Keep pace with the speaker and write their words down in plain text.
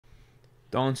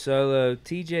Don Solo.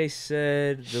 TJ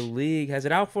said the league has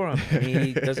it out for him. And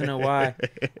he doesn't know why.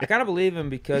 I kind of believe him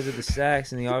because of the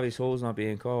sacks and the obvious holes not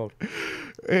being called.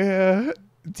 Yeah.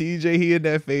 TJ, he in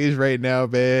that phase right now,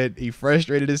 man. He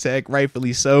frustrated as heck,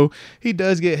 rightfully so. He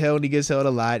does get held, and he gets held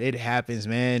a lot. It happens,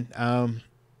 man.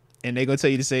 And they're going to tell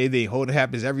you the same thing. Holding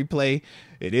happens every play.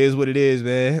 It is what it is,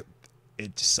 man.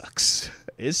 It just sucks.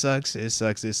 It sucks. It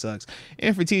sucks. It sucks.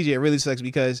 And for TJ, it really sucks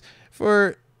because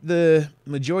for the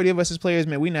majority of us as players,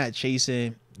 man, we're not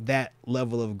chasing that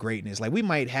level of greatness. Like, we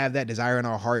might have that desire in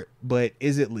our heart, but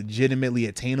is it legitimately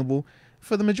attainable?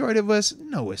 For the majority of us,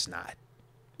 no, it's not.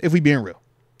 If we being real.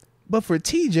 But for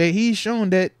TJ, he's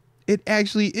shown that it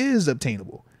actually is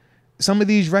obtainable. Some of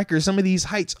these records, some of these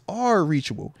heights are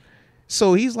reachable.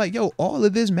 So he's like, yo, all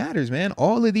of this matters, man.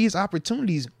 All of these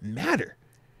opportunities matter.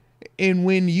 And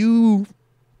when you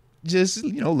just,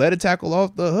 let a tackle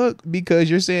off the hook because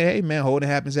you're saying, hey, man, holding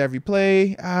happens every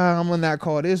play. I'm going to not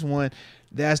call this one.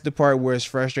 That's the part where it's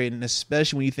frustrating,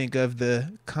 especially when you think of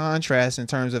the contrast in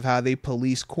terms of how they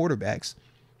police quarterbacks.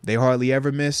 They hardly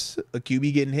ever miss a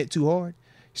QB getting hit too hard.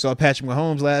 You saw Patrick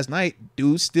Mahomes last night.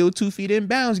 Dude still 2 feet in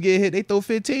bounds, get hit. They throw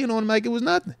 15 on him like it was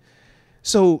nothing.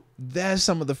 So that's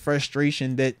some of the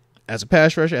frustration that as a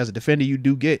pass rusher, as a defender, you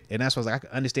do get. And that's why I can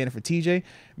understand it for TJ,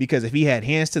 because if he had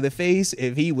hands to the face,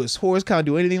 if he was horse count,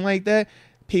 do anything like that,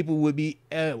 people would be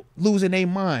losing their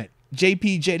mind.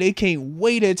 JPJ, they can't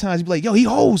wait at times to be like, yo, he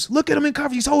holds. Look at him in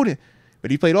coverage. He's holding.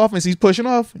 But he played offense. He's pushing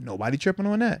off. Nobody tripping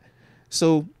on that.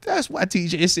 So that's why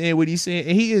TJ is saying what he's saying.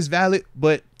 And he is valid,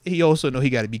 but he also know he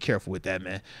got to be careful with that,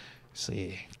 man. So,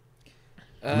 yeah.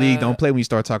 League don't play when you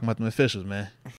start talking about them officials, man.